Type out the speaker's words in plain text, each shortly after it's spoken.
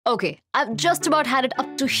Okay, I've just about had it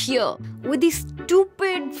up to here with these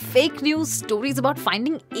stupid fake news stories about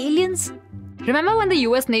finding aliens. Remember when the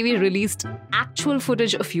US Navy released actual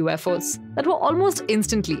footage of UFOs that were almost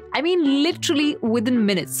instantly, I mean literally within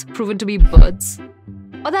minutes, proven to be birds?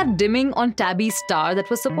 Or that dimming on Tabby's star that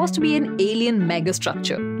was supposed to be an alien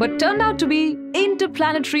megastructure, but turned out to be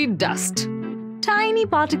interplanetary dust. Tiny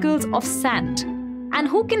particles of sand. And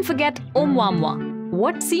who can forget Oumuamua?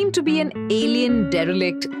 What seemed to be an alien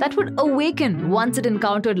derelict that would awaken once it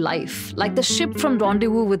encountered life, like the ship from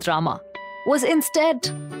Rendezvous with Rama, was instead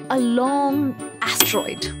a long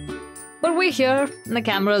asteroid. But we're here and the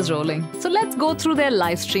camera's rolling, so let's go through their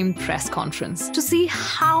live-streamed press conference to see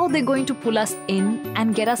how they're going to pull us in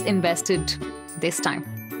and get us invested this time.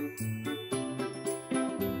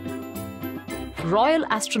 Royal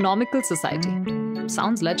Astronomical Society.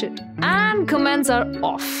 Sounds legit. And comments are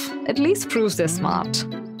off. At least proves they're smart.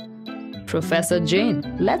 Professor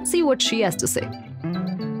Jane, let's see what she has to say.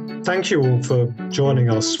 Thank you all for joining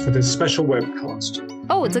us for this special webcast.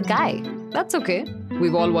 Oh, it's a guy. That's okay.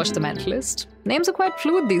 We've all watched The Mentalist. Names are quite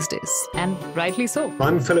fluid these days, and rightly so.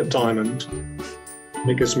 I'm Philip Diamond, and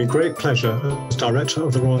it gives me great pleasure as Director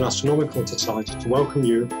of the Royal Astronomical Society to welcome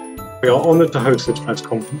you. We are honoured to host this press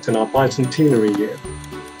conference in our bicentenary year.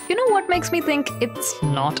 You know what makes me think it's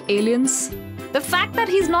not aliens? The fact that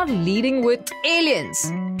he's not leading with aliens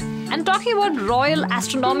and talking about Royal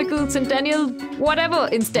Astronomical Centennial whatever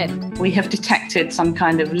instead. We have detected some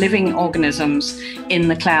kind of living organisms in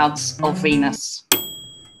the clouds of Venus.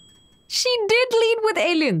 She did lead with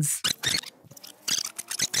aliens.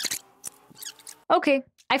 Okay,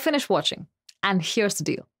 I finished watching. And here's the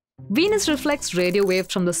deal. Venus reflects radio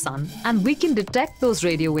waves from the sun, and we can detect those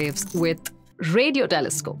radio waves with radio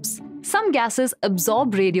telescopes. Some gases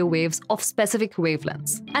absorb radio waves of specific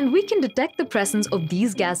wavelengths, and we can detect the presence of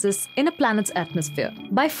these gases in a planet's atmosphere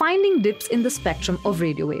by finding dips in the spectrum of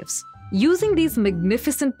radio waves. Using these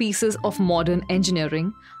magnificent pieces of modern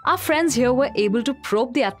engineering, our friends here were able to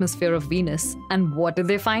probe the atmosphere of Venus, and what did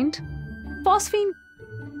they find? Phosphine,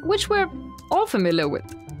 which we're all familiar with.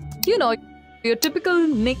 You know, your typical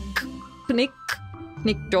nitrogen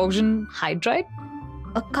hydride.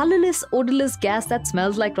 A colorless, odorless gas that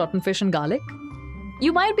smells like rotten fish and garlic?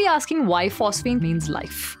 You might be asking why phosphine means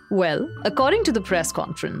life. Well, according to the press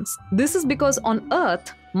conference, this is because on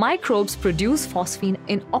Earth, microbes produce phosphine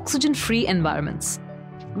in oxygen-free environments.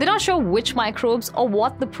 They're not sure which microbes or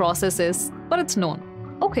what the process is, but it's known.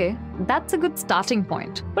 Okay, that's a good starting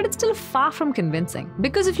point, but it's still far from convincing,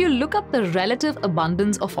 because if you look up the relative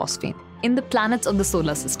abundance of phosphine in the planets of the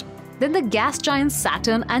solar system, then the gas giants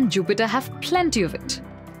Saturn and Jupiter have plenty of it.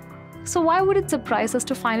 So why would it surprise us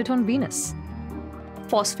to find it on Venus?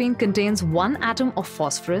 Phosphine contains 1 atom of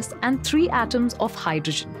phosphorus and 3 atoms of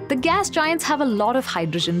hydrogen. The gas giants have a lot of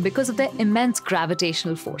hydrogen because of their immense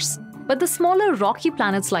gravitational force. But the smaller rocky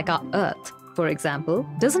planets like our Earth, for example,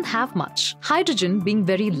 doesn't have much. Hydrogen, being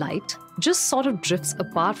very light, just sort of drifts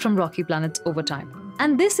apart from rocky planets over time.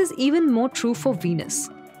 And this is even more true for Venus.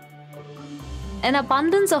 An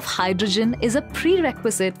abundance of hydrogen is a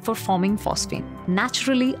prerequisite for forming phosphine,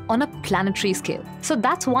 naturally on a planetary scale. So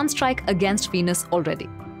that's one strike against Venus already.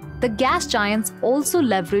 The gas giants also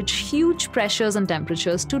leverage huge pressures and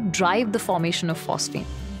temperatures to drive the formation of phosphine.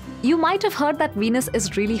 You might have heard that Venus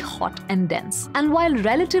is really hot and dense, and while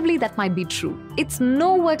relatively that might be true, it's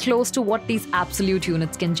nowhere close to what these absolute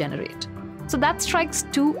units can generate. So that strikes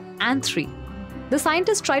 2 and 3. The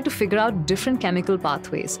scientists tried to figure out different chemical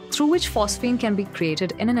pathways through which phosphine can be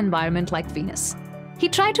created in an environment like Venus. He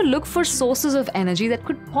tried to look for sources of energy that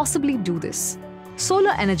could possibly do this.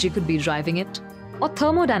 Solar energy could be driving it, or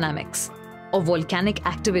thermodynamics, or volcanic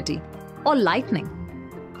activity, or lightning.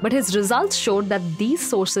 But his results showed that these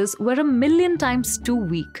sources were 1,000,000 times too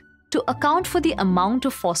weak to account for the amount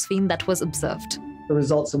of phosphine that was observed. The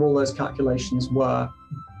results of all those calculations were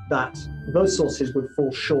that those sources would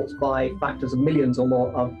fall short by factors of millions or more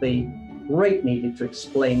of the rate needed to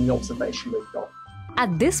explain the observation we've got.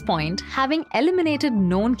 At this point, having eliminated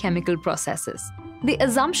known chemical processes, the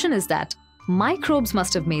assumption is that microbes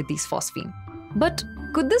must have made these phosphine. But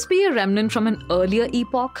could this be a remnant from an earlier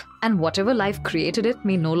epoch, and whatever life created it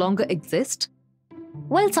may no longer exist?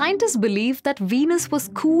 Well, scientists believe that Venus was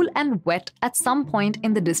cool and wet at some point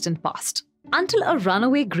in the distant past, until a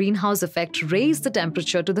runaway greenhouse effect raised the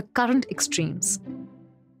temperature to the current extremes.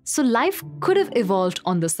 So life could have evolved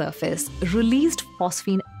on the surface, released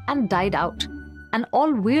phosphine, and died out. And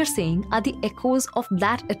all we're seeing are the echoes of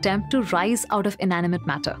that attempt to rise out of inanimate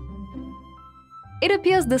matter. It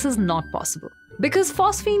appears this is not possible, because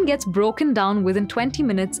phosphine gets broken down within 20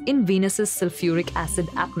 minutes in Venus's sulfuric acid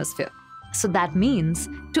atmosphere. So that means,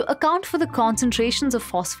 to account for the concentrations of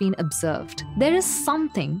phosphine observed, there is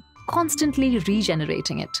something constantly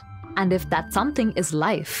regenerating it. And if that something is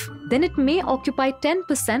life, then it may occupy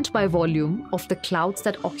 10% by volume of the clouds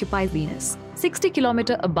that occupy Venus, 60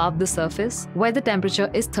 km above the surface, where the temperature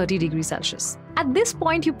is 30 degrees Celsius. At this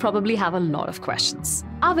point, you probably have a lot of questions.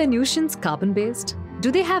 Are Venusians carbon-based? Do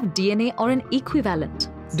they have DNA or an equivalent?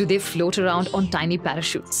 Do they float around on tiny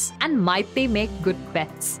parachutes? And might they make good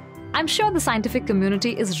pets? I'm sure the scientific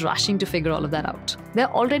community is rushing to figure all of that out. There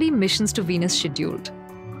are already missions to Venus scheduled,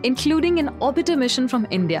 including an orbiter mission from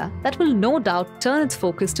India that will no doubt turn its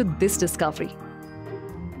focus to this discovery.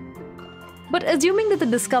 But assuming that the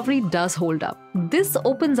discovery does hold up, this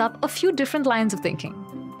opens up a few different lines of thinking.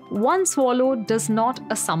 One swallow does not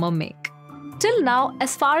a summer make. Till now,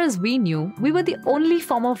 as far as we knew, we were the only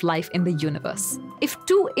form of life in the universe. If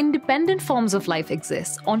two independent forms of life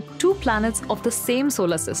exist on two planets of the same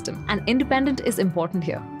solar system, and independent is important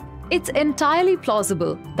here, it's entirely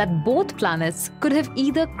plausible that both planets could have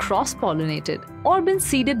either cross-pollinated or been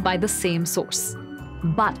seeded by the same source.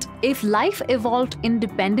 But if life evolved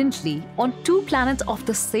independently on two planets of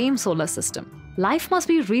the same solar system, life must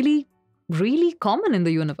be really common in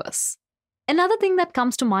the universe. Another thing that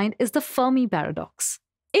comes to mind is the Fermi paradox.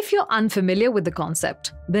 If you're unfamiliar with the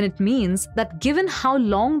concept, then it means that given how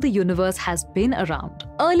long the universe has been around,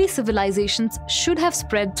 early civilizations should have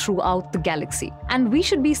spread throughout the galaxy, and we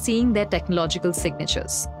should be seeing their technological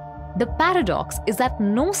signatures. The paradox is that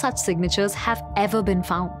no such signatures have ever been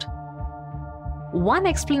found. One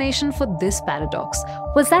explanation for this paradox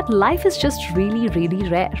was that life is just really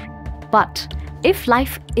rare. But if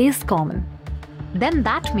life is common, then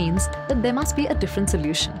that means that there must be a different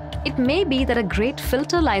solution. It may be that a great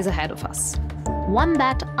filter lies ahead of us, one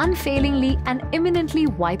that unfailingly and imminently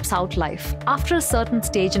wipes out life after a certain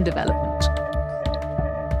stage in development.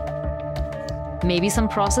 Maybe some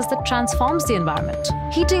process that transforms the environment,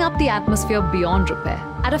 heating up the atmosphere beyond repair,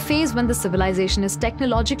 at a phase when the civilization is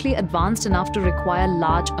technologically advanced enough to require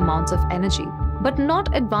large amounts of energy, but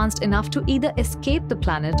not advanced enough to either escape the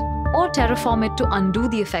planet or terraform it to undo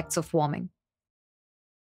the effects of warming.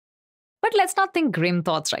 But let's not think grim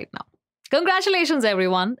thoughts right now. Congratulations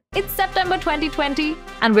everyone! It's September 2020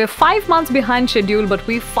 and we're 5 months behind schedule, but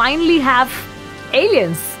we finally have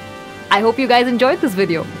aliens! I hope you guys enjoyed this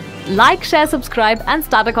video. Like, share, subscribe and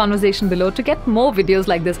start a conversation below to get more videos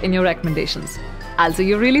like this in your recommendations. I'll see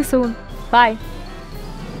you really soon. Bye!